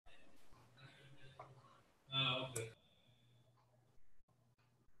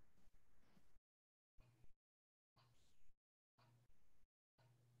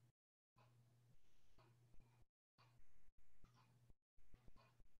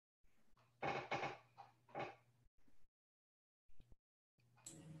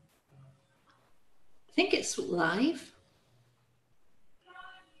I think it's live.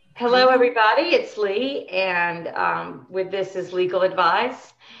 Hello, everybody. It's Leigh, and with this is legal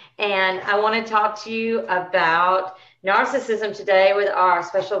advice. And I want to talk to you about narcissism today with our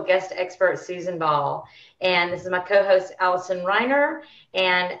special guest expert, Susan Ball. And this is my co-host, Allison Reiner.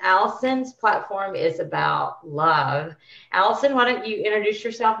 And Allison's platform is about love. Allison, why don't you introduce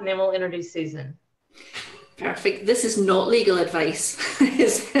yourself, and then we'll introduce Susan. Perfect. This is not legal advice.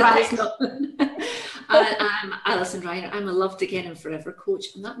 Right. I'm Alison Reiner. I'm a loved again and forever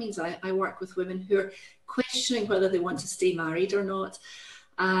coach, and that means I work with women who are questioning whether they want to stay married or not.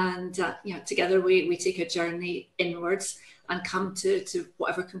 And together we take a journey inwards and come to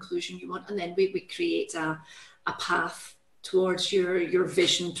whatever conclusion you want, and then we create a path towards your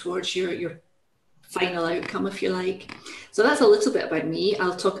vision, towards your final outcome, if you like. So that's a little bit about me.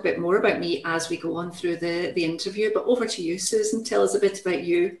 I'll talk a bit more about me as we go on through the interview, but over to you, Susan. Tell us a bit about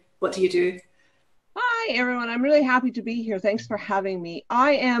you. What do you do? Hi, everyone. I'm really happy to be here. Thanks for having me.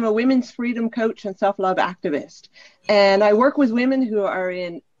 I am a women's freedom coach and self-love activist, and I work with women who are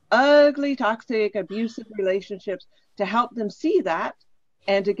in ugly, toxic, abusive relationships to help them see that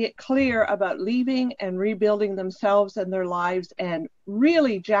and to get clear about leaving and rebuilding themselves and their lives and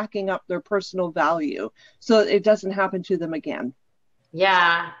really jacking up their personal value so it doesn't happen to them again.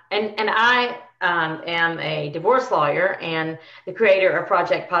 Yeah, and I am a divorce lawyer and the creator of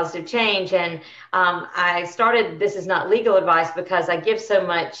Project Positive Change. And I started This Is Not Legal Advice because I give so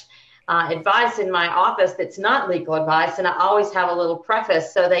much advice in my office that's not legal advice. And I always have a little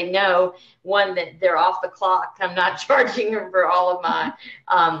preface so they know, one, that they're off the clock. I'm not charging them for all of my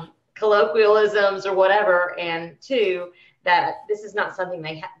colloquialisms or whatever. And two, that this is not something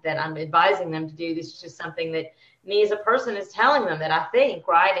that I'm advising them to do. This is just something that me as a person is telling them that I think,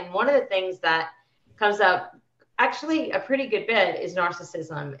 right? And one of the things that comes up actually a pretty good bit is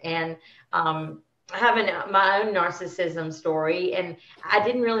narcissism. And I have my own narcissism story, and I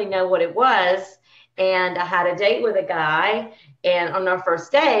didn't really know what it was. And I had a date with a guy, and on our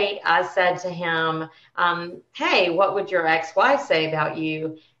first date, I said to him, hey, what would your ex-wife say about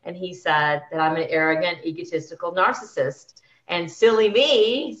you? And he said that I'm an arrogant, egotistical narcissist. And silly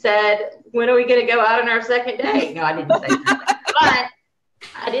me said, when are we going to go out on our second date? No, I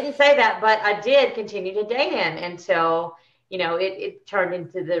didn't say that. But I did continue to date him until, it turned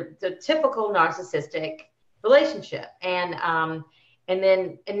into the typical narcissistic relationship. And now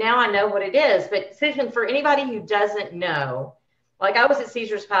I know what it is. But Susan, for anybody who doesn't know, like I was at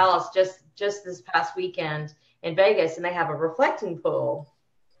Caesar's Palace just this past weekend in Vegas, and they have a reflecting pool.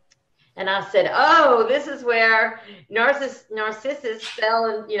 And I said, oh, this is where Narcissus fell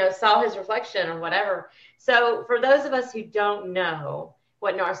and, saw his reflection or whatever. So for those of us who don't know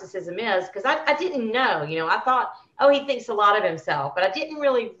what narcissism is, because I didn't know, I thought, oh, he thinks a lot of himself, but I didn't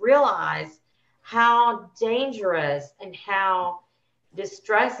really realize how dangerous and how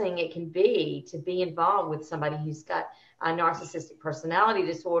distressing it can be to be involved with somebody who's got a narcissistic personality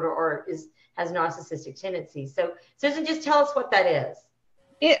disorder or has narcissistic tendencies. So Susan, just tell us what that is.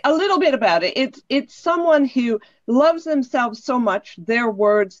 A little bit about it. It's someone who loves themselves so much, their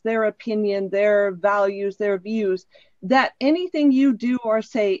words, their opinion, their values, their views, that anything you do or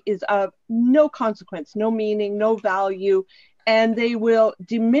say is of no consequence, no meaning, no value, and they will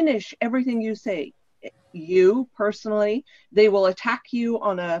diminish everything you say. You personally, they will attack you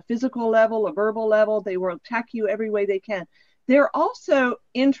on a physical level, a verbal level. They will attack you every way they can. They're also,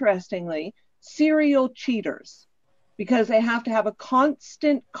 interestingly, serial cheaters, because they have to have a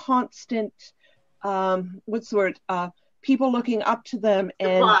constant, what's the word? People looking up to them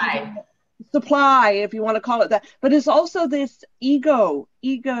and supply, if you want to call it that. But it's also this ego,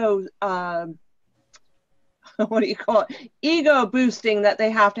 what do you call it? Ego boosting that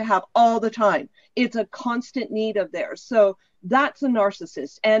they have to have all the time. It's a constant need of theirs. So that's a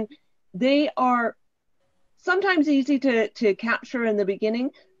narcissist. And they are sometimes easy to capture in the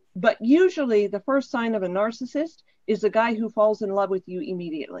beginning, but usually the first sign of a narcissist is a guy who falls in love with you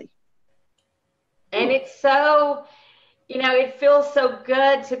immediately. And it's so, it feels so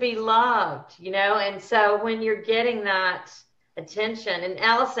good to be loved, and so when you're getting that attention, and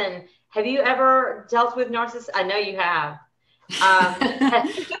Allison, have you ever dealt with narcissists? I know you have.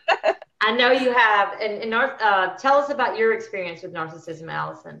 I know you have. And tell us about your experience with narcissism,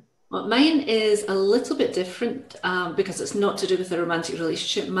 Allison. Well, mine is a little bit different because it's not to do with a romantic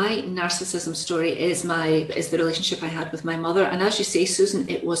relationship. My narcissism story is the relationship I had with my mother. And as you say, Susan,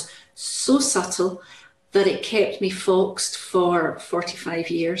 it was so subtle that it kept me foxed for 45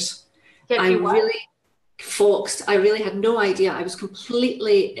 years. Really foxed. I really had no idea. I was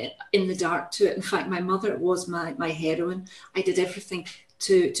completely in the dark to it. In fact, my mother was my heroine. I did everything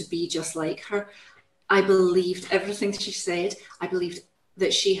to be just like her. I believed everything she said. I believed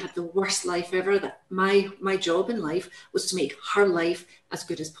that she had the worst life ever, that my job in life was to make her life as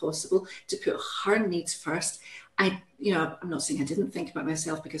good as possible, to put her needs first. I'm not saying I didn't think about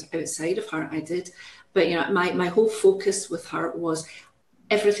myself, because outside of her I did, but my whole focus with her was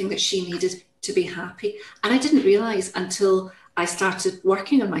everything that she needed to be happy. And I didn't realize until I started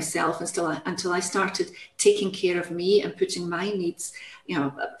working on myself, until I started taking care of me and putting my needs,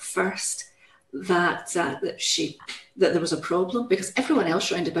 first, that there was a problem, because everyone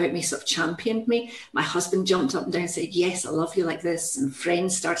else around about me sort of championed me. My husband jumped up and down and said, yes, I love you like this. And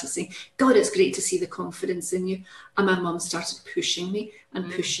friends started saying, God, it's great to see the confidence in you. And my mum started pushing me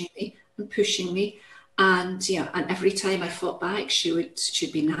and pushing me and pushing me. And and every time I fought back,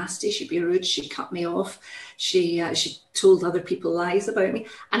 she'd be nasty, she'd be rude, she'd cut me off, she told other people lies about me,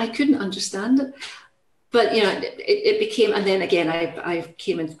 and I couldn't understand it. But it became, and then again, I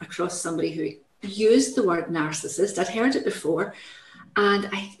came across somebody who used the word narcissist. I'd heard it before, and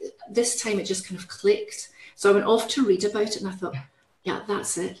this time it just kind of clicked. So I went off to read about it, and I thought, yeah,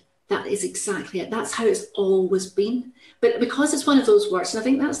 that's it. That is exactly it. That's how it's always been. But because it's one of those words, and I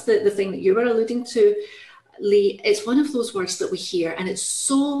think that's the thing that you were alluding to, Leigh, it's one of those words that we hear, and it's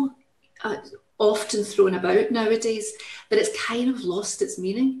so often thrown about nowadays that it's kind of lost its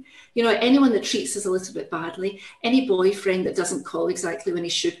meaning. Anyone that treats us a little bit badly, any boyfriend that doesn't call exactly when he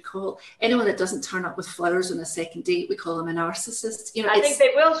should call, anyone that doesn't turn up with flowers on a second date, we call them a narcissist. I think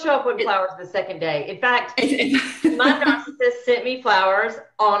they will show up with flowers the second day. In fact, my narcissist sent me flowers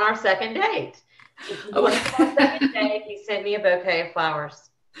on our second date. On our second date, he sent me a bouquet of flowers.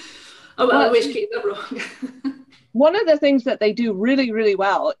 Oh, well, in which case I'm wrong. One of the things that they do really, really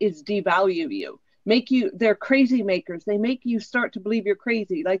well is devalue you. They're crazy makers. They make you start to believe you're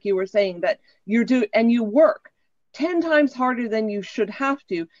crazy, like you were saying, that and you work 10 times harder than you should have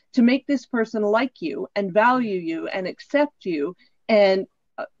to make this person like you and value you and accept you and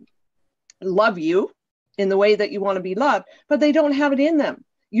love you in the way that you want to be loved, but they don't have it in them.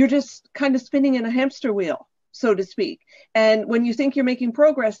 You're just kind of spinning in a hamster wheel, so to speak. And when you think you're making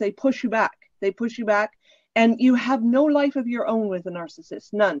progress, they push you back. And you have no life of your own with a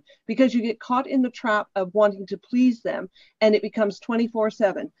narcissist, none, because you get caught in the trap of wanting to please them, and it becomes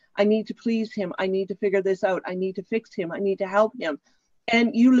 24/7. I need to please him. I need to figure this out. I need to fix him. I need to help him.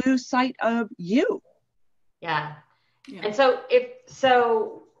 And you lose sight of you. Yeah. And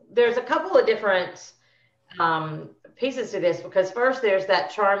so there's a couple of different pieces to this, because first there's that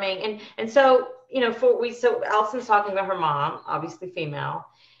charming, and so, so Allison's talking about her mom, obviously female.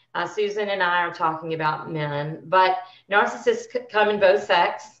 Susan and I are talking about men, but narcissists come in both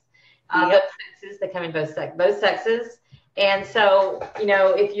sexes. They come in both sexes. And so,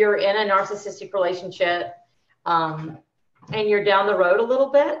 if you're in a narcissistic relationship, and you're down the road a little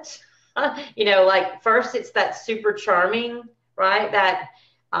bit, like first it's that super charming, right? That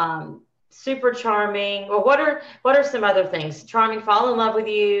super charming. Well, what are some other things? Charming, fall in love with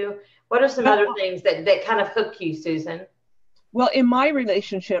you. What are some other things that kind of hook you, Susan? Well, in my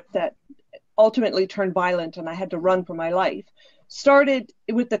relationship that ultimately turned violent and I had to run for my life, started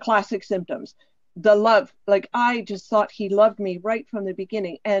with the classic symptoms. The love, like I just thought he loved me right from the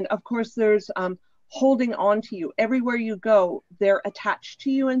beginning. And of course, there's holding on to you. Everywhere you go, they're attached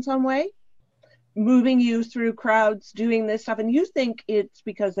to you in some way, moving you through crowds, doing this stuff. And you think it's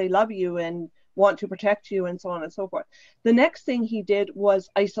because they love you and want to protect you and so on and so forth. The next thing he did was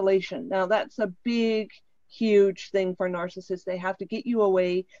isolation. Now, that's a big, huge thing for narcissists. They have to get you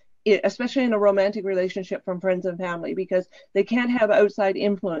away, especially in a romantic relationship, from friends and family, because they can't have outside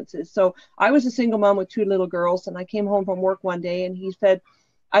influences. So I was a single mom with 2 little girls, and I came home from work one day, and he said,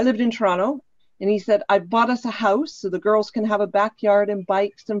 I lived in Toronto, and he said, I bought us a house so the girls can have a backyard and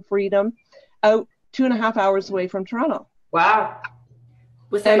bikes and freedom out 2.5 hours away from Toronto. Wow.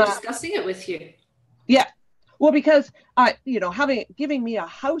 Without discussing it with you? Yeah. Well, because, giving me a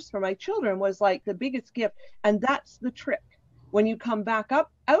house for my children was like the biggest gift. And that's the trick. When you come back out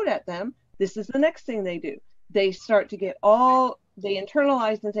at them, this is the next thing they do. They start to they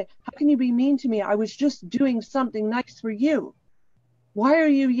internalize and say, how can you be mean to me? I was just doing something nice for you. Why are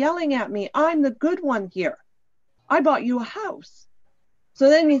you yelling at me? I'm the good one here. I bought you a house. So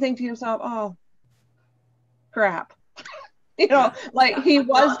then you think to yourself, oh, crap. Like he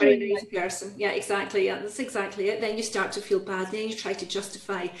was a very nice person. Yeah, exactly. Yeah, that's exactly it. Then you start to feel bad. Then you try to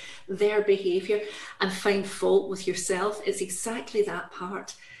justify their behavior and find fault with yourself. It's exactly that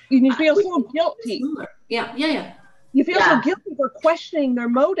part. And you feel so guilty. Yeah. You feel so guilty for questioning their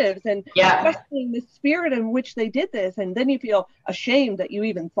motives and questioning the spirit in which they did this. And then you feel ashamed that you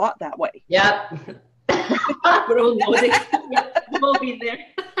even thought that way. Yep. We're all nodding. We've all been there.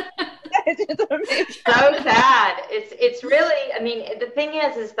 It's amazing. So sad. It's really, I mean, the thing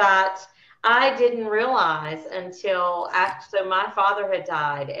is that I didn't realize until after, so my father had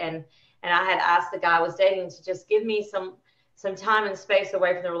died, and I had asked the guy I was dating to just give me some time and space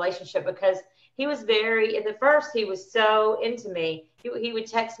away from the relationship, because he was very, at the first, he was so into me. He would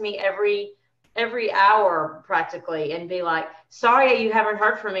text me every hour practically and be like, sorry, you haven't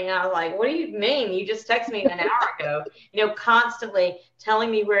heard from me. And I was like, what do you mean? You just texted me an hour ago, constantly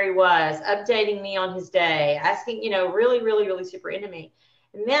telling me where he was, updating me on his day, asking, really, really, really super into me.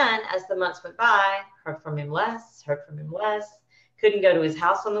 And then as the months went by, heard from him less, couldn't go to his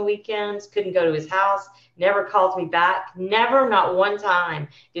house on the weekends, couldn't go to his house, never called me back. Never, not one time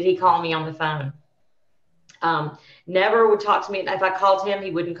did he call me on the phone. Never would talk to me. If I called him,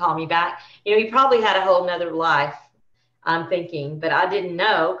 he wouldn't call me back. He probably had a whole nother life, I'm thinking, but I didn't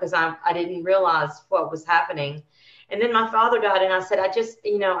know, because I didn't realize what was happening. And then my father died, and I said, I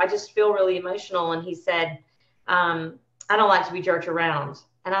just feel really emotional. And he said, I don't like to be jerked around.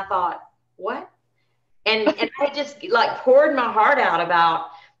 And I thought, what? And I just like poured my heart out about,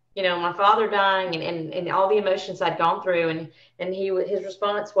 my father dying and all the emotions I'd gone through. And his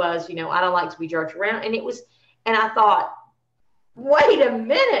response was, I don't like to be jerked around. And I thought, wait a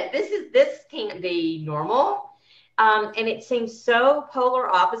minute, this can't be normal. And it seemed so polar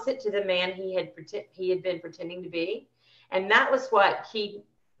opposite to the man he had been pretending to be. And that was what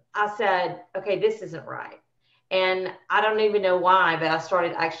I said, okay, this isn't right. And I don't even know why, but I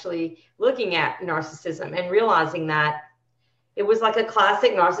started actually looking at narcissism and realizing that it was like a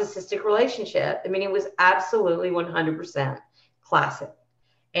classic narcissistic relationship. I mean, it was absolutely 100% classic.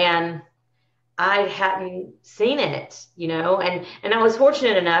 And I hadn't seen it, and I was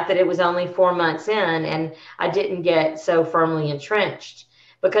fortunate enough that it was only 4 months in, and I didn't get so firmly entrenched,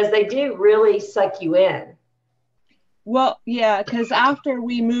 because they do really suck you in. Well, yeah, because after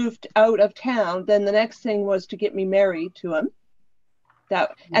we moved out of town, then the next thing was to get me married to him,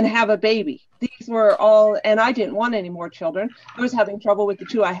 and have a baby. These were all, and I didn't want any more children. I was having trouble with the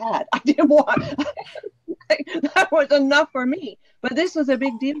two I had. I didn't want, that was enough for me. But this was a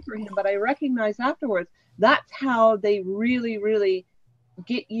big deal for him. But I recognized afterwards, that's how they really, really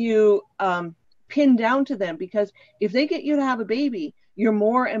get you pinned down to them. Because if they get you to have a baby, you're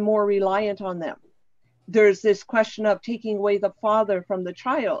more and more reliant on them. There's this question of taking away the father from the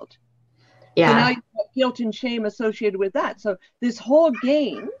child. Yeah. So now you have guilt and shame associated with that. So this whole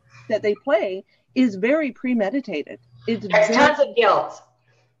game that they play is very premeditated. There's tons of guilt.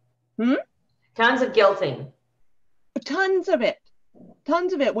 Tons of guilting. Tons of it.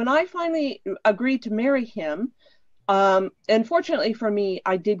 When I finally agreed to marry him, and fortunately for me,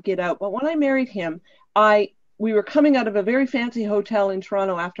 I did get out. But when I married him, we were coming out of a very fancy hotel in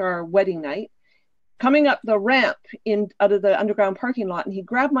Toronto after our wedding night, coming up the ramp out of the underground parking lot, and he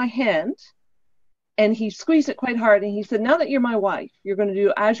grabbed my hand and he squeezed it quite hard, and he said, now that you're my wife, you're going to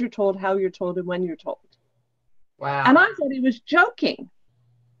do as you're told, how you're told, and when you're told. Wow. And I thought he was joking.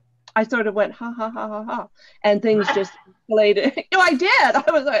 I sort of went, ha, ha, ha, ha, ha. And things just escalated. I did. I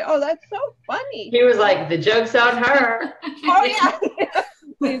was like, oh, that's so funny. He was like, the joke's on her. Oh, yeah.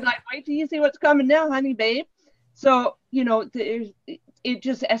 He's like, wait till you see what's coming now, honey, babe. So, it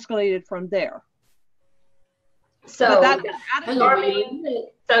just escalated from there. So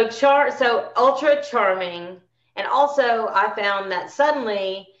so ultra charming. And also I found that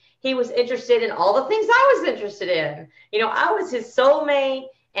suddenly he was interested in all the things I was interested in. I was his soulmate,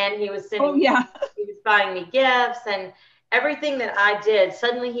 and he was sending he was buying me gifts, and everything that I did.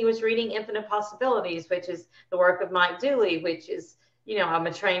 Suddenly he was reading Infinite Possibilities, which is the work of Mike Dooley, which is, I'm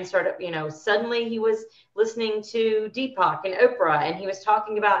a trained startup, suddenly he was listening to Deepak and Oprah, and he was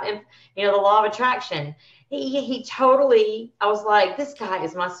talking about, the law of attraction. He totally, I was like, this guy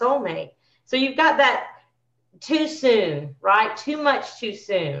is my soulmate. So you've got that too soon, right? Too much too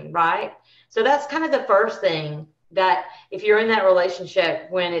soon, right? So that's kind of the first thing, that if you're in that relationship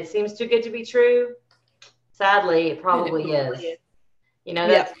when it seems too good to be true, sadly, it probably is.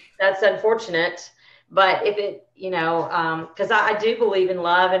 That's unfortunate. But if it, because I do believe in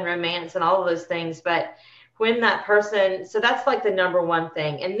love and romance and all of those things, but when that person, so that's like the number one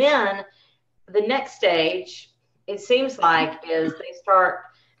thing. And then the next stage, it seems like, is they start,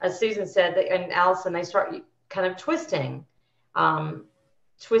 as Susan said, and Allison, they start kind of twisting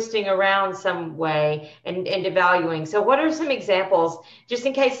around some way and devaluing. So what are some examples, just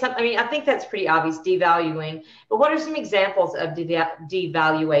in case I think that's pretty obvious, devaluing, but what are some examples of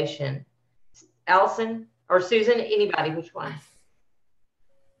devaluation? Allison or Susan, anybody, which one?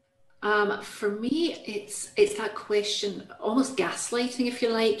 For me, it's that question, almost gaslighting, if you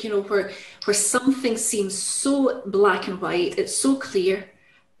like, where something seems so black and white, it's so clear,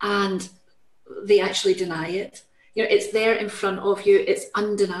 and they actually deny it. You know, it's there in front of you, it's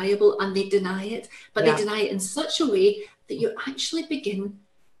undeniable, and they deny it, but they deny it in such a way that you actually begin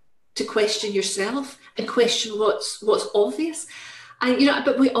to question yourself and question what's obvious. And, you know,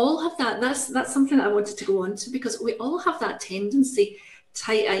 but we all have that. That's something that I wanted to go on to, because we all have that tendency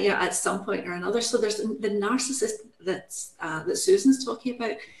at some point or another. So there's the narcissist that Susan's talking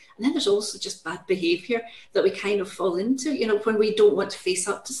about, and then there's also just bad behavior that we kind of fall into, you know, when we don't want to face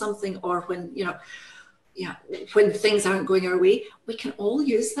up to something, or when, you know, when things aren't going our way. We can all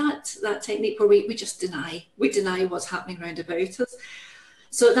use that technique where we just deny what's happening around about us.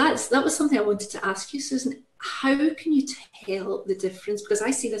 So that was something I wanted to ask you, Susan. How can you tell the difference? Because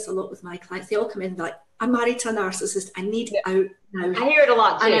I see this a lot with my clients. They all come in like, I'm married to a narcissist. I need out now. I hear it a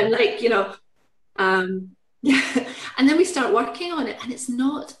lot too. And I'm like, you know, yeah. And then we start working on it, and it's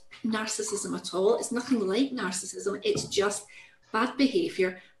not narcissism at all. It's nothing like narcissism. It's just bad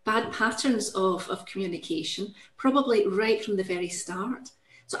behavior, bad patterns of communication, probably right from the very start.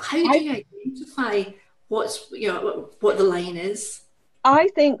 So how do you identify what the line is? I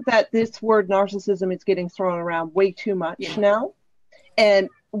think that this word narcissism is getting thrown around way too much now. And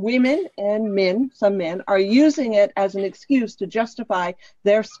women and men, some men, are using it as an excuse to justify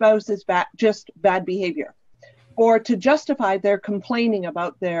their spouse's bad behavior, or to justify their complaining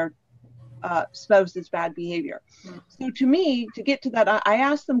about their spouse's bad behavior. So to me, to get to that, I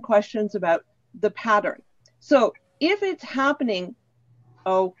ask them questions about the pattern. So if it's happening,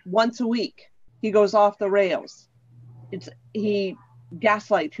 once a week, he goes off the rails. He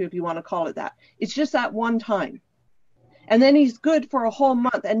gaslights you, if you want to call it that. It's just that one time. And then he's good for a whole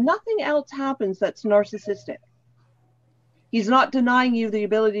month and nothing else happens that's narcissistic. He's not denying you the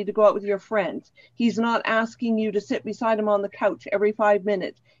ability to go out with your friends. He's not asking you to sit beside him on the couch every 5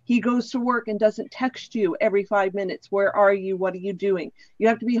 minutes. He goes to work and doesn't text you every 5 minutes. Where are you? What are you doing? You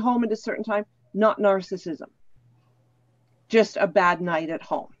have to be home at a certain time. Not narcissism. Just a bad night at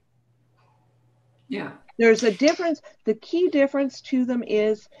home. Yeah. There's a difference. The key difference to them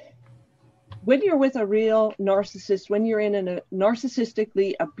is when you're with a real narcissist, when you're in a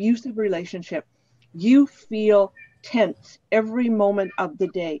narcissistically abusive relationship, you feel tense every moment of the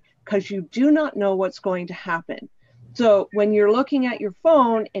day because you do not know what's going to happen. So when you're looking at your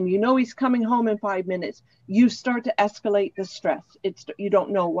phone and you know he's coming home in 5 minutes, you start to escalate the stress. You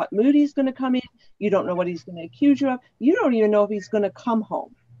don't know what mood he's going to come in. You don't know what he's going to accuse you of. You don't even know if he's going to come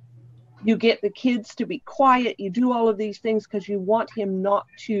home. You get the kids to be quiet. You do all of these things because you want him not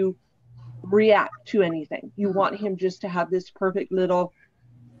to react to anything. You want him just to have this perfect little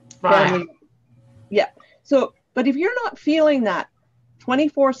family. Yeah. So, but if you're not feeling that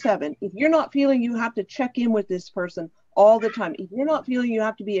 24/7, if you're not feeling you have to check in with this person all the time, if you're not feeling you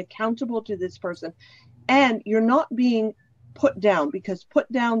have to be accountable to this person, and you're not being put down, because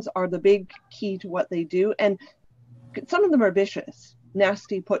put downs are the big key to what they do, and some of them are vicious,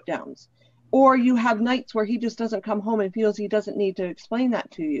 nasty put downs. Or you have nights where he just doesn't come home and feels he doesn't need to explain that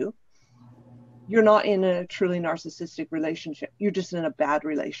to you. You're not in a truly narcissistic relationship. You're just in a bad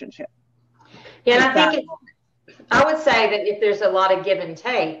relationship. Yeah, and I think I would say that if there's a lot of give and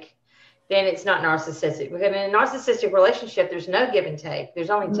take, then it's not narcissistic. Because in a narcissistic relationship, there's no give and take. There's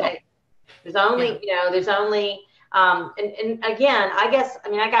only take. There's only, there's only, and again, I guess, I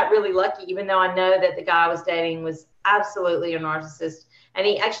mean, I got really lucky, even though I know that the guy I was dating was absolutely a narcissist. And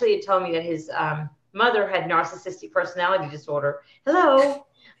he actually had told me that his mother had narcissistic personality disorder. Hello.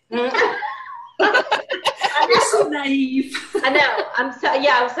 You're so naive. I know. I'm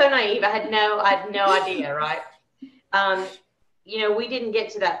so naive. I had no idea, right? We didn't get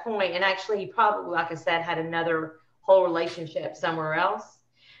to that point. And actually, he probably, like I said, had another whole relationship somewhere else.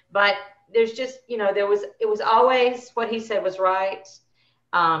 But there's just, it was always what he said was right.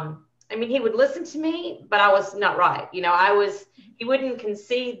 I mean, he would listen to me, but I was not right. He wouldn't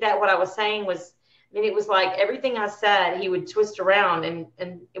concede that what I was saying was, I mean, it was like everything I said, he would twist around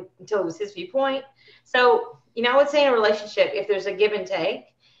until it was his viewpoint. So, I would say in a relationship, if there's a give and take,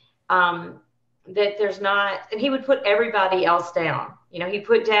 that there's not, and he would put everybody else down. He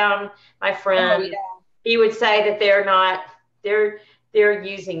put down my friend. Oh, yeah. He would say that they're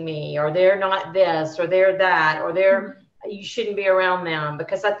using me, or they're not this, or they're that, or you shouldn't be around them,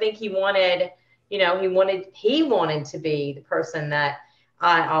 because I think he wanted to be the person that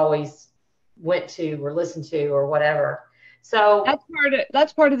I always went to or listened to or whatever. So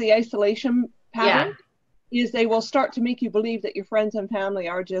that's part of the isolation pattern. Yeah. Is they will start to make you believe that your friends and family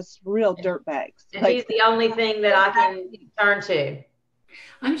are just real dirtbags. And he's the only thing that I can turn to.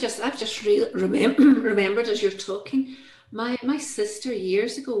 I've just really remembered as you're talking, my sister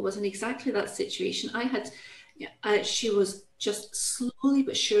years ago was in exactly that situation. I had Yeah, she was just slowly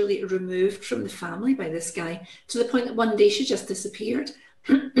but surely removed from the family by this guy, to the point that one day she just disappeared.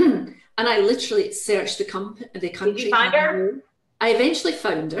 And I literally searched the country. Did you find her? I eventually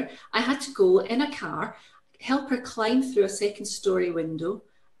found her. I had to go in a car, help her climb through a second story window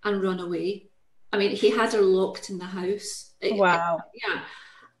and run away. I mean, he had her locked in the house. Wow. Yeah.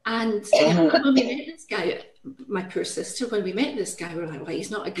 And when we met this guy, my poor sister, when we met this guy, we were like, well,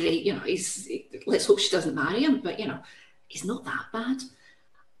 he's not a great, let's hope she doesn't marry him. But, he's not that bad.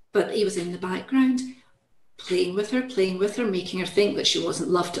 But he was in the background, playing with her, making her think that she wasn't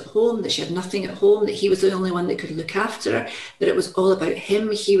loved at home, that she had nothing at home, that he was the only one that could look after her, that it was all about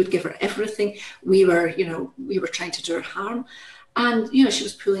him. He would give her everything. We were trying to do her harm. And, she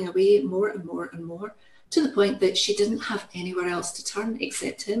was pulling away more and more and more, to the point that she didn't have anywhere else to turn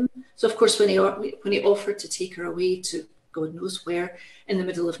except him. So, of course, when he offered to take her away to God knows where, in the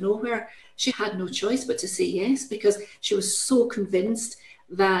middle of nowhere, she had no choice but to say yes, because she was so convinced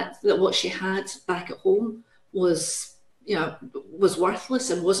that what she had back at home was worthless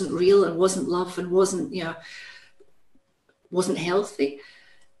and wasn't real and wasn't love and wasn't healthy.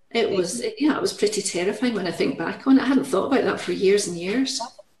 It was pretty terrifying when I think back on it. I hadn't thought about that for years and years.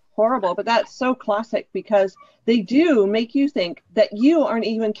 Horrible, but that's so classic, because they do make you think that you aren't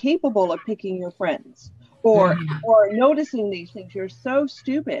even capable of picking your friends or noticing these things. You're so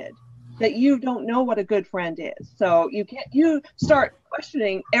stupid that you don't know what a good friend is. So you start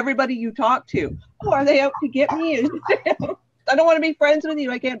questioning everybody you talk to. Oh, are they out to get me? I don't want to be friends with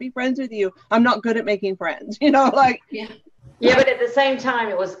you. I can't be friends with you. I'm not good at making friends, Yeah, but at the same time,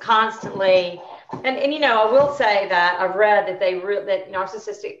 it was constantly, and I will say that I've read that that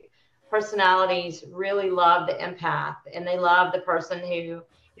narcissistic personalities really love the empath, and they love the person who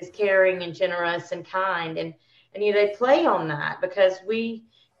is caring and generous and kind, and they play on that because we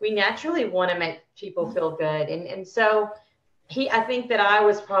naturally want to make people feel good, and so I think that I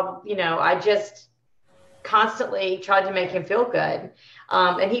was probably, I just constantly tried to make him feel good,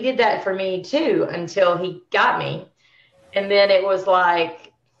 and he did that for me too until he got me. And then it was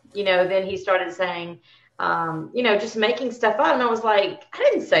like, then he started saying, just making stuff up. And I was like, I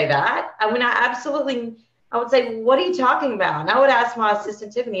didn't say that. I mean, I would say, what are you talking about? And I would ask my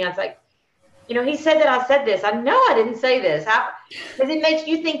assistant, Tiffany, I was like, he said that I said this. I know I didn't say this. Because it makes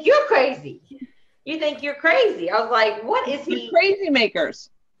you think you're crazy. You think you're crazy. I was like, what is he? Crazy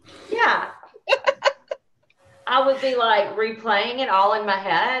makers. Yeah. I would be like replaying it all in my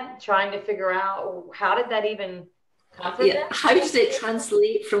head, trying to figure out how did that even Yeah. How does it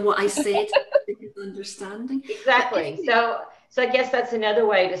translate from what I said to his understanding? Exactly. So I guess that's another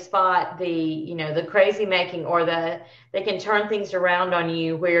way to spot the crazy making, or they can turn things around on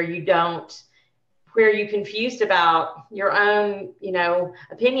you where you're confused about your own,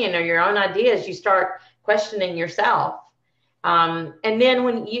 opinion or your own ideas. You start questioning yourself. And then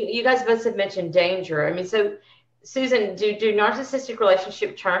when you guys both have mentioned danger. I mean, so Susan, do narcissistic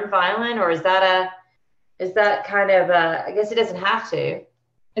relationships turn violent, or is that kind of I guess it doesn't have to.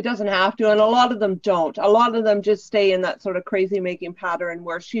 It doesn't have to, and a lot of them don't. A lot of them just stay in that sort of crazy making pattern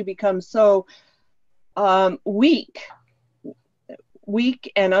where she becomes so weak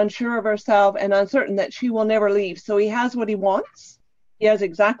and unsure of herself and uncertain that she will never leave. So he has what he wants. He has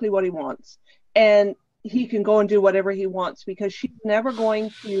exactly what he wants, and he can go and do whatever he wants, because she's never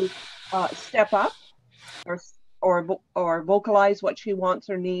going to step up or vocalize what she wants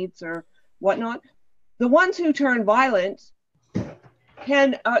or needs or whatnot. The ones who turn violent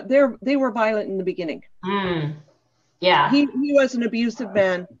they were violent in the beginning. Yeah. He was an abusive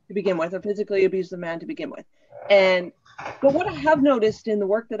man to begin with, a physically abusive man to begin with. But what I have noticed in the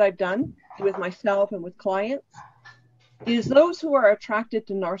work that I've done with myself and with clients is those who are attracted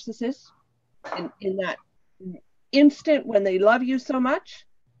to narcissists in that instant when they love you so much,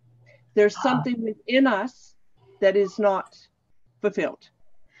 there's something within us that is not fulfilled.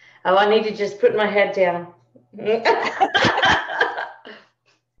 Oh, I need to just put my head down.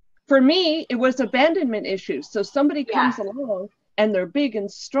 For me, it was abandonment issues. So somebody comes along and they're big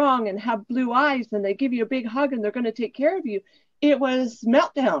and strong and have blue eyes and they give you a big hug and they're going to take care of you. It was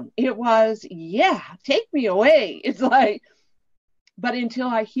meltdown. It was, take me away. It's like, but until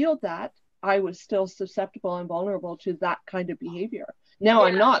I healed that, I was still susceptible and vulnerable to that kind of behavior. Now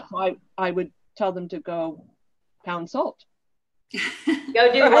I'm not. So I would tell them to go pound salt.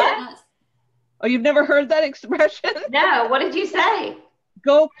 Go do what? Oh, you've never heard that expression? No. What did you say?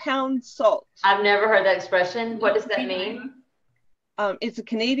 Go pound salt. I've never heard that expression. What does that mean? It's a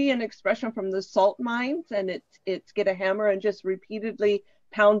Canadian expression from the salt mines, and it's get a hammer and just repeatedly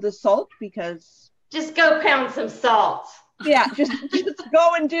pound the salt, because just go pound some salt. Yeah, just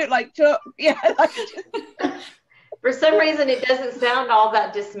go and do it. Like, yeah. Like, For some reason, it doesn't sound all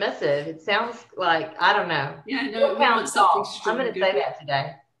that dismissive. It sounds like, I don't know. Yeah, no, we want something strong. I'm going to say that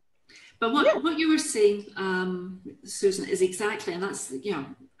today. But what you were saying, Susan, is exactly, and that's, you know,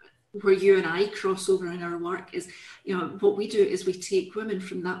 where you and I cross over in our work is, you know, what we do is we take women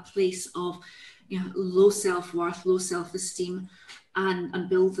from that place of, you know, low self-worth, low self-esteem, and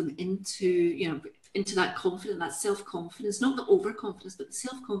build them into, you know, into that confidence, that self-confidence, not the overconfidence, but the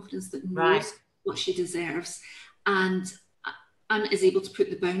self-confidence that knows what she deserves, and is able to put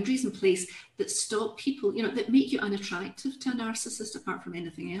the boundaries in place that stop people, you know, that make you unattractive to a narcissist apart from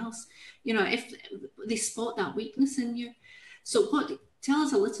anything else. You know, if they spot that weakness in you. So tell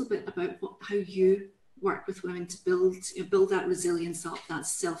us a little bit about how you work with women to build that resilience up, that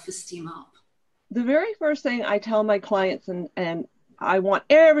self-esteem up. The very first thing I tell my clients, and I want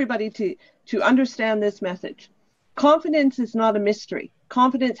everybody to understand this message. Confidence is not a mystery.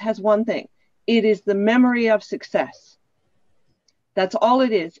 Confidence has one thing. It is the memory of success. That's all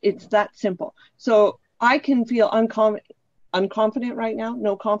it is. It's that simple. So I can feel unconfident right now,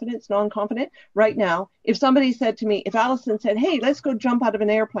 no confidence, non-confident right now. If somebody said to me, if Allison said, hey, let's go jump out of an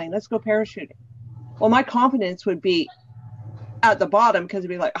airplane, let's go parachuting. Well, my confidence would be at the bottom because it'd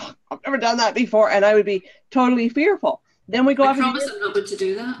be like, oh, I've never done that before. And I would be totally fearful. Then we go up. I promise I'm not going to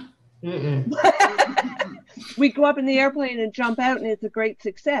do that. We go up in the airplane and jump out, and it's a great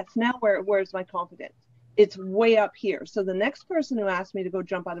success. Now where's my confidence? It's way up here. So the next person who asked me to go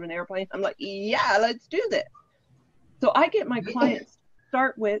jump out of an airplane, I'm like, yeah, let's do this. So I get my clients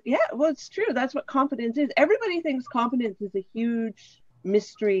start with, yeah, well, it's true. That's what confidence is. Everybody thinks confidence is a huge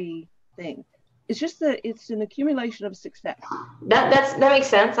mystery thing. It's just it's an accumulation of success. That makes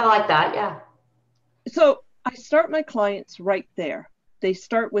sense. I like that. Yeah. So I start my clients right there. They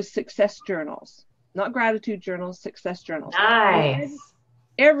start with success journals, not gratitude journals, success journals. Nice.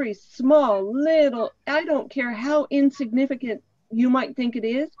 Every small little, I don't care how insignificant you might think it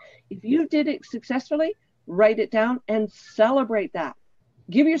is. If you did it successfully, write it down and celebrate that.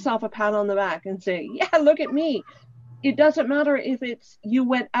 Give yourself a pat on the back and say, yeah, look at me. It doesn't matter if it's you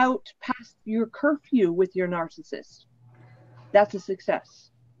went out past your curfew with your narcissist. That's a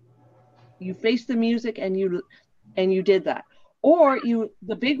success. You faced the music and you did that. Or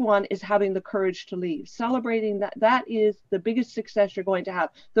the big one is having the courage to leave. Celebrating that is the biggest success you're going to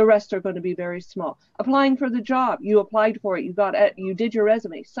have. The rest are going to be very small. Applying for the job, you applied for it, you did your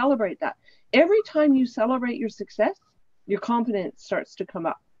resume. Celebrate that. Every time you celebrate your success, your confidence starts to come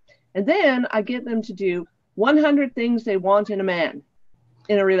up. And then I get them to do 100 things they want in a man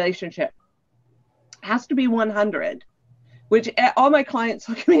in a relationship. Has to be 100, which all my clients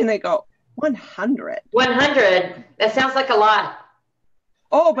look at me and they go, 100. 100. That sounds like a lot.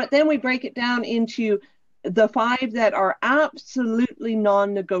 Oh, but then we break it down into the 5 that are absolutely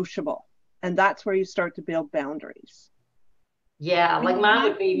non-negotiable. And that's where you start to build boundaries. Yeah, like mine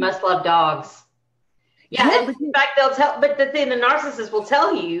would be must love dogs. Yeah, in fact, they'll tell, but the narcissist will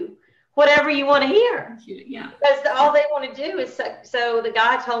tell you whatever you want to hear. Yeah. Because all they want to do is, so the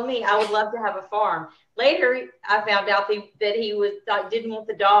guy told me I would love to have a farm. Later, I found out that he didn't want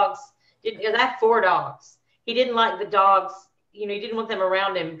the dogs. I have 4 dogs. He didn't like the dogs. You know, he didn't want them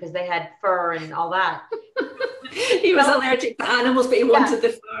around him because they had fur and all that. He was allergic to animals, but he wanted the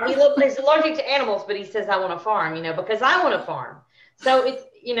farm. He's allergic to animals, but he says, I want a farm, you know, because I want a farm. So it's,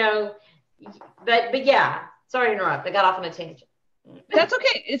 you know, but yeah, sorry to interrupt. I got off on a tangent. That's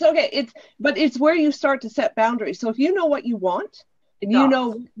okay. It's okay. But it's where you start to set boundaries. So if you know what you want and you know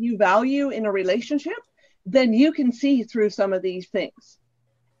what you value in a relationship, then you can see through some of these things.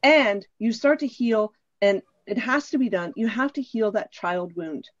 And you start to heal, and it has to be done. You have to heal that child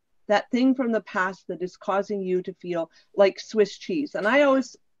wound, that thing from the past that is causing you to feel like Swiss cheese. And I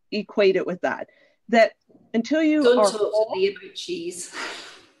always equate it with that until you don't talk to me about cheese.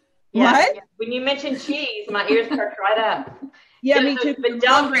 Yeah. What? When you mention cheese, my ears perk right up. Yeah, me too. But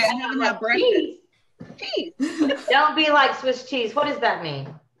don't be like cheese. Don't be like Swiss cheese. What does that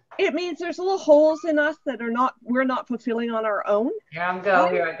mean? It means there's little holes in us that we're not fulfilling on our own. Here I go.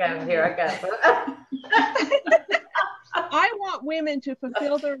 I want women to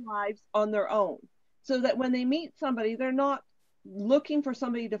fulfill their lives on their own, so that when they meet somebody, they're not looking for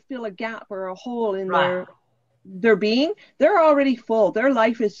somebody to fill a gap or a hole in their being. They're already full. Their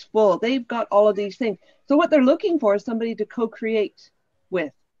life is full. They've got all of these things. So what they're looking for is somebody to co-create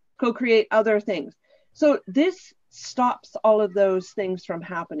other things. So this stops all of those things from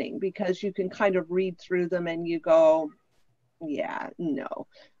happening, because you can kind of read through them and you go, yeah, no,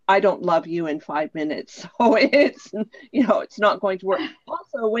 I don't love you in 5 minutes. So it's, you know, it's not going to work.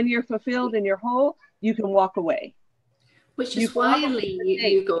 Also, when you're fulfilled and you're whole, you can walk away. Which is why, Leigh,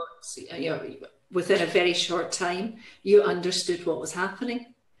 you got, you know, within a very short time, you understood what was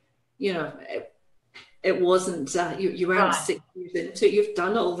happening. You know, it wasn't, you weren't Right. 6 years into it. You've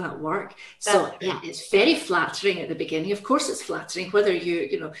done all that work. So yeah, it's very flattering at the beginning. Of course it's flattering, whether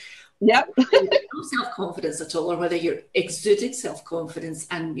you know, Yep. whether you have no self-confidence at all, or whether you're exuded self-confidence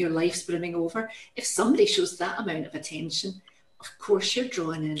and your life's brimming over. If somebody shows that amount of attention, of course you're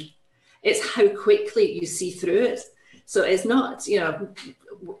drawn in. It's how quickly you see through it. So it's not, you know,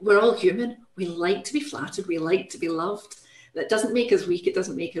 we're all human. We like to be flattered. We like to be loved. That doesn't make us weak. It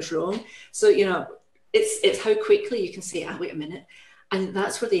doesn't make us wrong. So, you know, it's how quickly you can say, wait a minute. And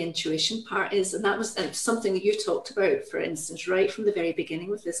that's where the intuition part is. And that was something that you talked about, for instance, right from the very beginning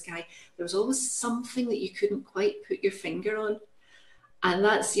with this guy. There was always something that you couldn't quite put your finger on. And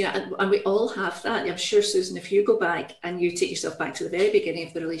that's, you know, and we all have that. I'm sure, Susan, if you go back and you take yourself back to the very beginning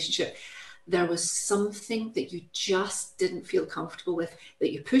of the relationship, there was something that you just didn't feel comfortable with,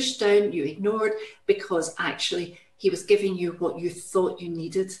 that you pushed down, you ignored, because actually he was giving you what you thought you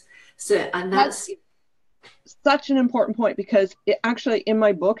needed. So, and that's such an important point, because it actually, in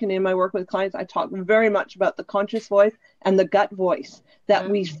my book and in my work with clients, I talk very much about the conscious voice and the gut voice that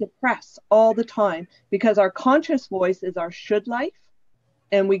we suppress all the time, because our conscious voice is our should life.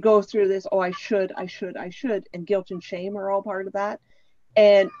 And we go through this, I should, and guilt and shame are all part of that.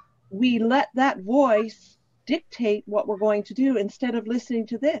 And we let that voice dictate what we're going to do instead of listening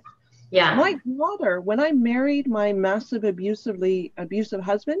to this. Yeah. My daughter, when I married my massive abusive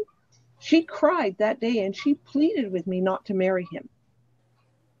husband, she cried that day and she pleaded with me not to marry him.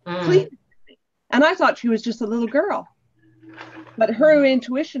 Pleaded with me. And I thought she was just a little girl. But her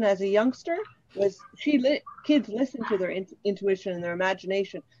intuition as a youngster was, kids listen to their intuition and their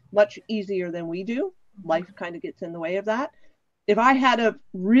imagination much easier than we do. Life kind of gets in the way of that. If I had to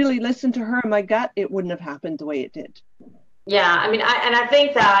really listen to her in my gut, it wouldn't have happened the way it did. Yeah, I mean, I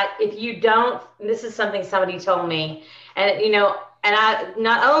think that if you don't, this is something somebody told me, and you know, and I,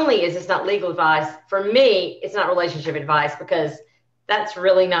 not only is this not legal advice, for me, it's not relationship advice, because that's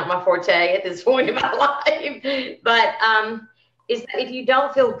really not my forte at this point in my life. But is that if you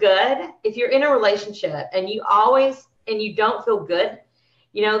don't feel good, if you're in a relationship and you don't feel good,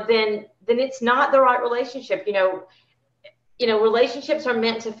 you know, then it's not the right relationship. You know, relationships are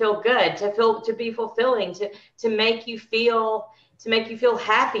meant to feel good, to be fulfilling, to make you feel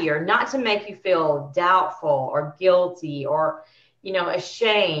happier, not to make you feel doubtful or guilty or, you know,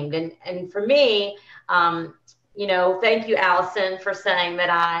 ashamed. And for me, you know, thank you, Allison, for saying that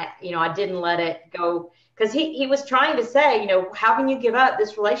I didn't let it go, because he was trying to say, you know, how can you give up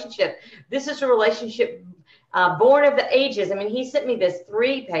this relationship? This is a relationship born of the ages. I mean, he sent me this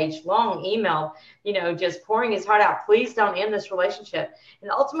 3-page long email, you know, just pouring his heart out. Please don't end this relationship.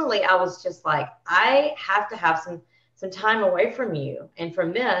 And ultimately, I was just like, I have to have some time away from you and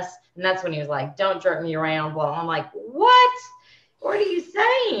from this. And that's when he was like, don't jerk me around. Well, I'm like, what are you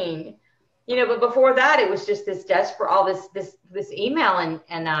saying? You know, but before that, it was just this desperate, all this email.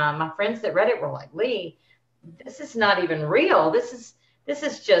 And my friends that read it were like, Leigh, this is not even real. This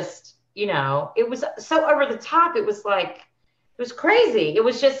is just, you know, it was so over the top. It was like, it was crazy. It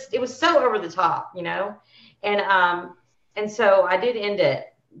was so over the top, you know? And so I did end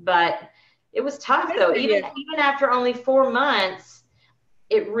it, but it was tough though. Even after only 4 months,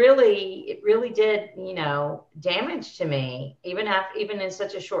 it really did, you know, damage to me, even in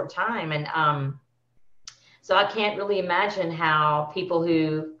such a short time. And so I can't really imagine how people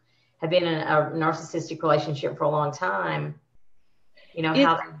who have been in a narcissistic relationship for a long time, you know,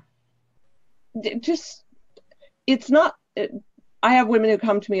 it's not, I have women who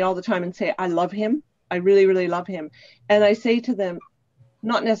come to me all the time and say, I love him. I really, really love him. And I say to them,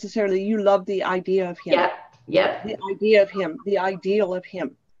 not necessarily you love the idea of him. Yep. The idea of him, the ideal of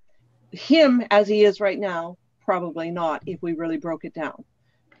him. Him as he is right now, probably not if we really broke it down.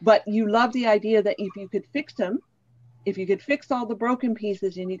 But you love the idea that if you could fix him, if you could fix all the broken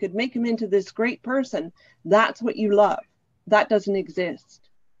pieces and you could make him into this great person, that's what you love. That doesn't exist.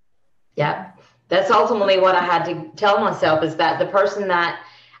 Yeah, that's ultimately what I had to tell myself, is that the person that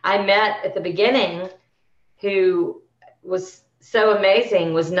I met at the beginning who was so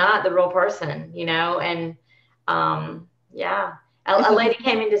amazing was not the real person, you know. And yeah, a lady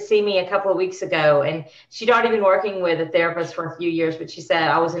came in to see me a couple of weeks ago, and she'd already been working with a therapist for a few years, but she said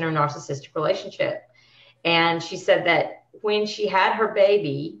I was in a narcissistic relationship. And she said that when she had her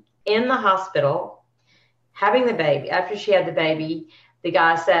baby in the hospital, having the baby, after she had the baby, the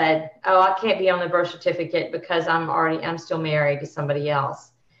guy said, oh, I can't be on the birth certificate because I'm still married to somebody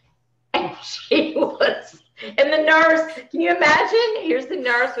else. And she was, and the nurse, can you imagine? Here's the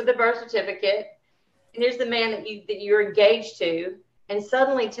nurse with the birth certificate. and here's the man that you're engaged to, and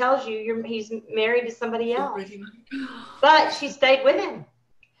suddenly tells you he's married to somebody else. But she stayed with him,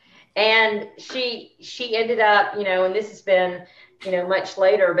 and she ended up, and this has been, much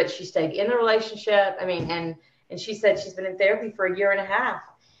later, but she stayed in the relationship. I mean, and she said she's been in therapy for a year and a half.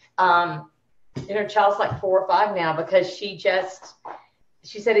 And her child's like 4 or 5 now, because she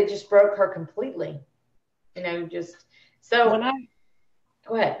said it just broke her completely. So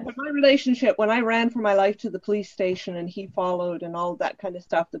go ahead. But my relationship, when I ran for my life to the police station and he followed and all that kind of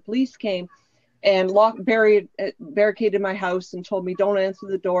stuff, the police came and barricaded my house and told me don't answer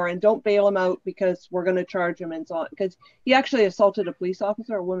the door and don't bail him out because we're going to charge him and so on. Because he actually assaulted a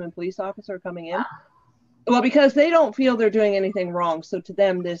woman police officer coming in. Wow. Well, because they don't feel they're doing anything wrong. So to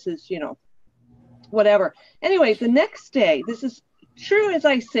them, this is, whatever. Anyway, the next day, this is true as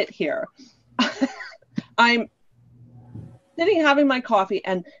I sit here. I'm sitting having my coffee,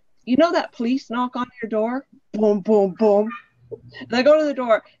 and that police knock on your door? Boom, boom, boom. And I go to the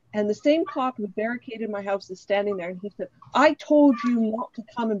door, and the same cop who barricaded my house is standing there, and he said, I told you not to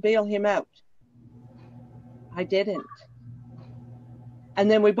come and bail him out. I didn't. And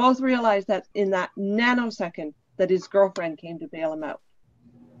then we both realized that in that nanosecond that his girlfriend came to bail him out.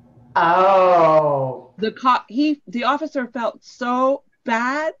 Oh. The officer felt so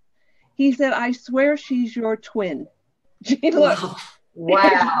bad. He said, I swear she's your twin. Look.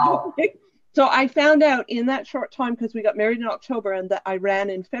 Wow. So I found out in that short time, because we got married in October and that I ran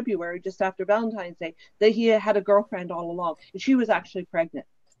in February, just after Valentine's Day, that he had a girlfriend all along. And she was actually pregnant.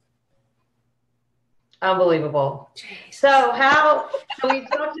 Unbelievable. Jeez. So we've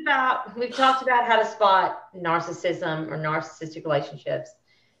talked about how to spot narcissism or narcissistic relationships.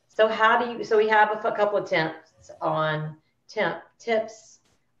 So we have a couple of tips on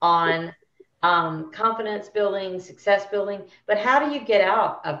confidence building, success building, but how do you get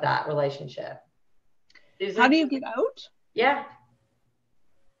out of that relationship? How do you get out? Yeah.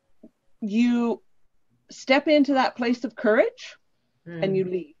 You step into that place of courage and you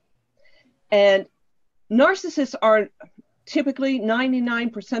leave. And narcissists are typically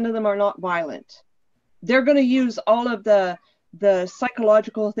 99% of them are not violent. They're going to use all of the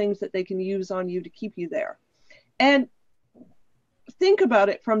psychological things that they can use on you to keep you there. And think about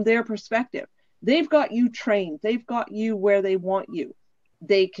it from their perspective. They've got you trained. They've got you where they want you.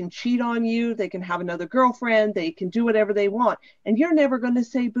 They can cheat on you. They can have another girlfriend. They can do whatever they want. And you're never going to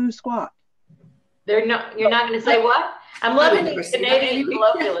say boo squat. You're not going to say what? I'm loving the Canadian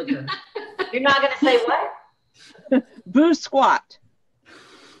colloquialism. You're not going to say what? Boo squat.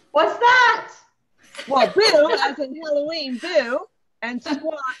 What's that? Well, boo, as in Halloween, boo, and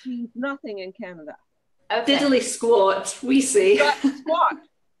squat means nothing in Canada. Okay. Diddly squat, we say. Squat.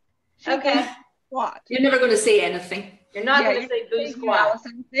 Okay. Squat. You're never going to say anything. You're not going to say boo squat.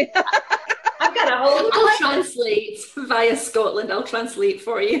 I've got a whole. I'll translate via Scotland. I'll translate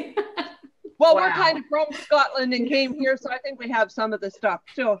for you. Well, We're kind of from Scotland and came here, so I think we have some of the stuff.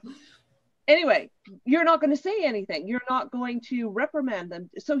 So anyway, you're not going to say anything. You're not going to reprimand them.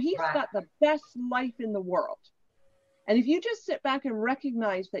 So he's got the best life in the world. And if you just sit back and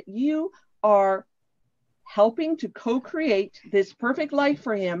recognize that you are helping to co-create this perfect life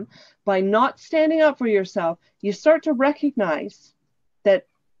for him by not standing up for yourself, you start to recognize that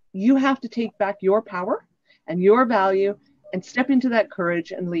you have to take back your power and your value and step into that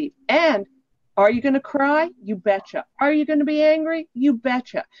courage and leave. And are you going to cry? You betcha. Are you going to be angry? You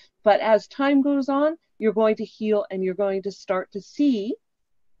betcha. But as time goes on, you're going to heal and you're going to start to see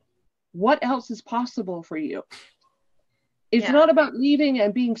what else is possible for you. It's not about leaving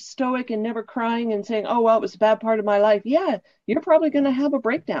and being stoic and never crying and saying, oh, well, it was a bad part of my life. Yeah, you're probably going to have a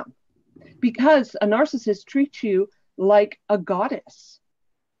breakdown because a narcissist treats you like a goddess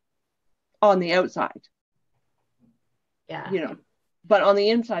on the outside. Yeah. But on the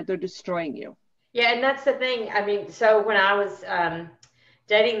inside, they're destroying you. Yeah, and that's the thing. I mean, so when I was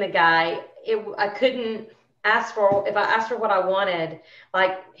dating the guy, I couldn't ask for, if I asked for what I wanted,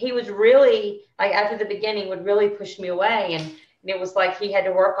 like he was really, like after the beginning would really push me away. And it was like he had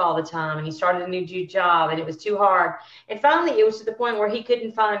to work all the time and he started a new job and it was too hard. And finally it was to the point where he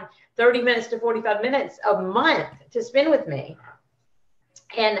couldn't find 30 minutes to 45 minutes a month to spend with me.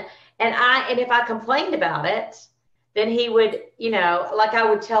 And if I complained about it, then he would, like I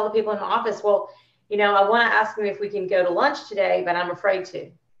would tell the people in the office, well, I want to ask him if we can go to lunch today, but I'm afraid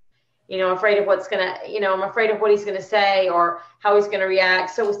to. I'm afraid of I'm afraid of what he's going to say or how he's going to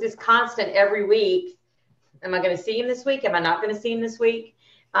react. So it was this constant every week. Am I going to see him this week? Am I not going to see him this week?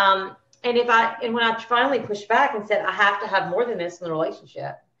 And when I finally pushed back and said, I have to have more than this in the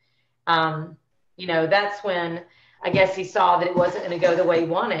relationship, that's when I guess he saw that it wasn't going to go the way he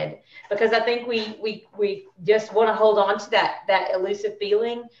wanted. Because I think we just want to hold on to that elusive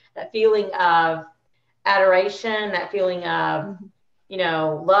feeling, that feeling of adoration, that feeling of,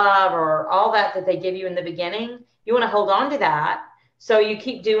 love, or all that they give you in the beginning. You want to hold on to that. So you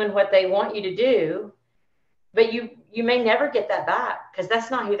keep doing what they want you to do, but you may never get that back, because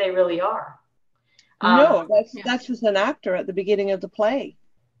that's not who they really are. No, that's just an actor at the beginning of the play.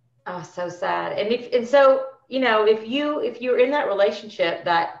 Oh, so sad. And so, if you're in that relationship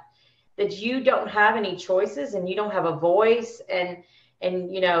that you don't have any choices and you don't have a voice, and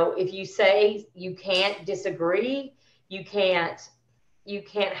if you say you can't disagree, you can't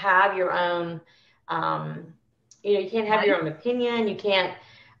have your own, you can't have your own opinion. You can't,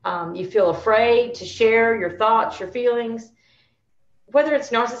 you feel afraid to share your thoughts, your feelings, whether it's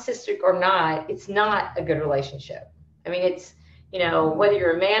narcissistic or not, it's not a good relationship. I mean, it's, whether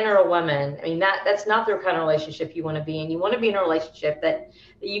you're a man or a woman, I mean, that's not the kind of relationship you want to be in. You want to be in a relationship that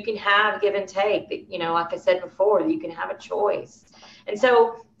you can have give and take, that, like I said before, that you can have a choice. And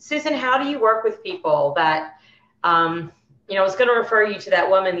so, Susan, how do you work with people that, I was going to refer you to that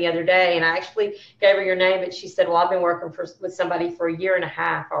woman the other day, and I actually gave her your name, but she said, well, I've been working with somebody for 1.5 years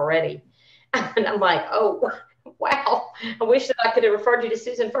already. And I'm like, oh, wow. I wish that I could have referred you to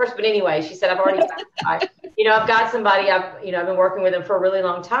Susan first. But anyway, she said, I've already got I've got somebody, I've been working with them for a really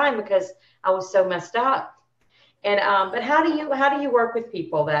long time because I was so messed up. And, but how do you work with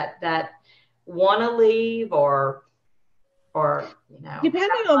people that want to leave or,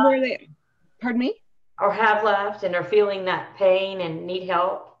 depending on where they, pardon me? Or have left and are feeling that pain and need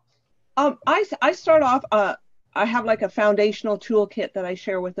help? I start off, I have like a foundational toolkit that I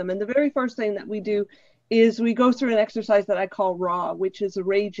share with them. And the very first thing that we do is we go through an exercise that I call RAW, which is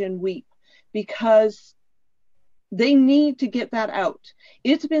rage and weep, because they need to get that out.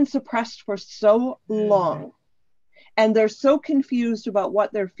 It's been suppressed for so long, and they're so confused about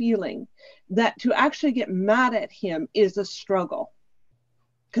what they're feeling that to actually get mad at him is a struggle,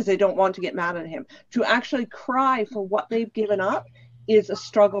 because they don't want to get mad at him. To actually cry for what they've given up is a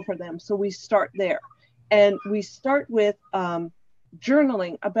struggle for them. So we start there. And we start with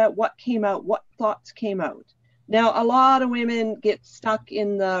journaling about what came out, what thoughts came out. Now, a lot of women get stuck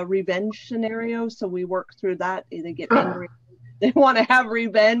in the revenge scenario, so we work through that. They get angry. They want to have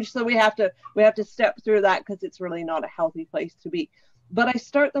revenge, so we have to step through that, because it's really not a healthy place to be. But I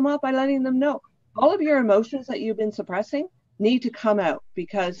start them off by letting them know all of your emotions that you've been suppressing need to come out,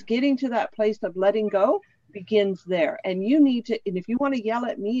 because getting to that place of letting go begins there. And you need to, and if you want to yell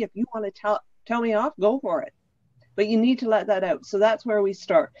at me, if you want to tell me off, go for it. But you need to let that out. So that's where we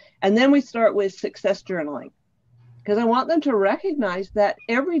start. And then we start with success journaling, because I want them to recognize that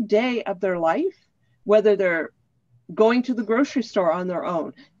every day of their life, whether they're going to the grocery store on their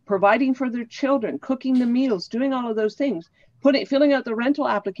own, providing for their children, cooking the meals, doing all of those things, filling out the rental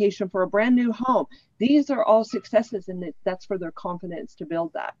application for a brand new home, these are all successes, and that's for their confidence to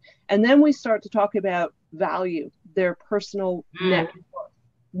build that. And then we start to talk about value, their personal net worth,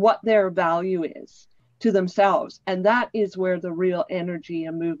 what their value is to themselves. And that is where the real energy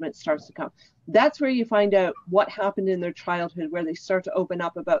and movement starts to come. That's where you find out what happened in their childhood, where they start to open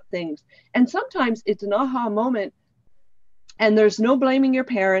up about things. And sometimes it's an aha moment, and there's no blaming your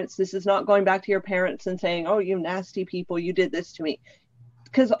parents. This is not going back to your parents and saying, oh, you nasty people, you did this to me.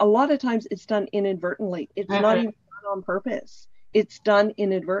 Because a lot of times it's done inadvertently. It's not even done on purpose. It's done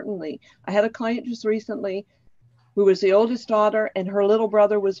inadvertently. I had a client just recently who was the oldest daughter, and her little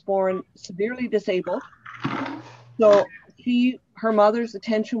brother was born severely disabled. So her mother's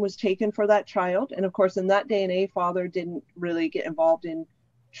attention was taken for that child. And of course, in that day and age, father didn't really get involved in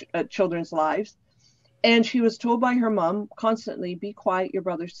children's lives. And she was told by her mom constantly, be quiet, your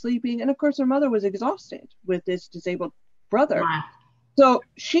brother's sleeping. And of course, her mother was exhausted with this disabled brother. Wow. So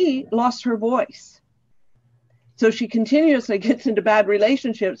she lost her voice. So she continuously gets into bad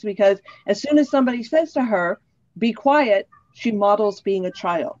relationships, because as soon as somebody says to her, be quiet, she models being a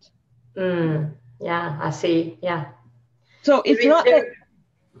child. Yeah, I see. Yeah. So it's not that,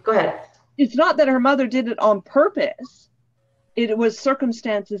 go ahead. It's not that her mother did it on purpose. It was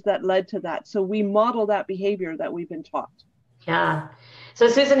circumstances that led to that. So we model that behavior that we've been taught. Yeah. So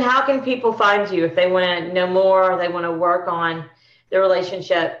Susan, how can people find you if they want to know more, or they want to work on their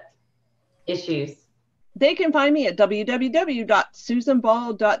relationship issues? They can find me at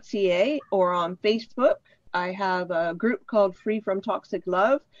www.susanball.ca, or on Facebook. I have a group called Free from Toxic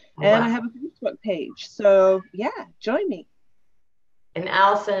Love, and I have a Facebook page. So yeah, join me. And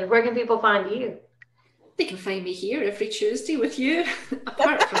Allison, where can people find you? They can find me here every Tuesday with you.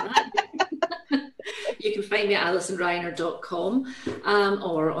 Apart from that, you can find me at AlisonReiner.com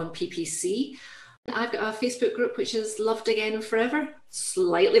or on PPC. I've got a Facebook group which is Loved Again and Forever,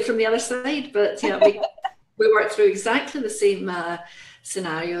 slightly from the other side, but we work through exactly the same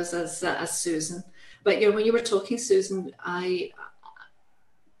scenarios as Susan. But when you were talking, Susan, I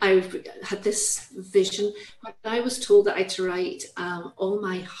had this vision when I was told that I had to write all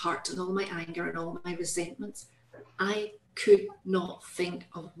my hurt and all my anger and all my resentments. I could not think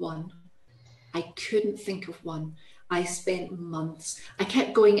of one. I couldn't think of one. I spent months. I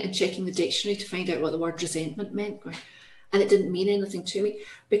kept going and checking the dictionary to find out what the word resentment meant, and it didn't mean anything to me,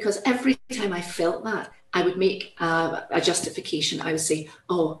 because every time I felt that, I would make a justification. I would say,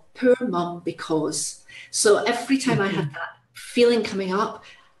 oh, poor mum, because. So every time I had that feeling coming up,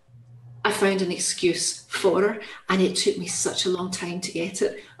 I found an excuse for her, and it took me such a long time to get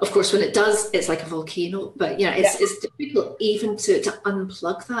it. Of course, when it does, it's like a volcano, but it's difficult even to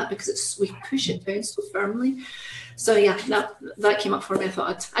unplug that, because we push it down so firmly. So that came up for me. I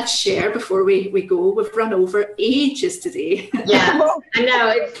thought I'd share before we go. We've run over ages today. Yeah, I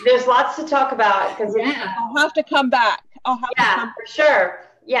know. There's lots to talk about, because I'll have to come back. For sure.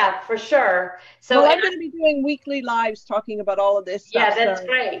 Yeah, for sure. So I'm going to be doing weekly lives talking about all of this stuff. Yeah, that's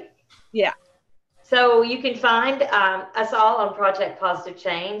great. Yeah. So you can find us all on Project Positive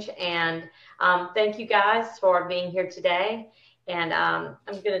Change. And thank you guys for being here today. And I'm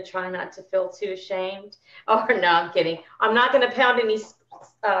going to try not to feel too ashamed. Oh, no, I'm kidding. I'm not going to pound any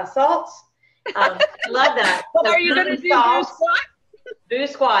salts. I love that. Well, are you going to do boo squat? Boo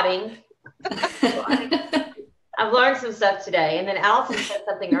squatting. I've learned some stuff today. And then Allison said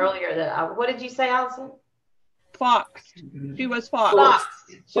something earlier that, what did you say, Allison? Foxed. She was foxed. Foxed.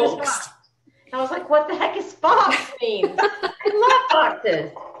 She was foxed. I was like, what the heck is fox mean? I love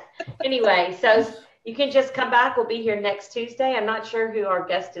foxes. Anyway, so you can just come back. We'll be here next Tuesday. I'm not sure who our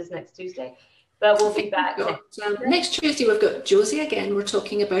guest is next Tuesday, but we'll be back. Next Tuesday, we've got Josie again. We're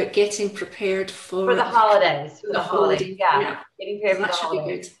talking about getting prepared for the holidays. For the holidays. Yeah. Getting prepared for the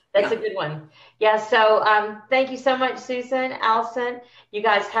holidays. That's a good one. Yeah. So thank you so much, Susan, Allison. You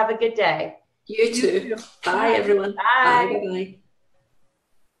guys have a good day. You too. Bye, everyone. Bye. Bye. Bye.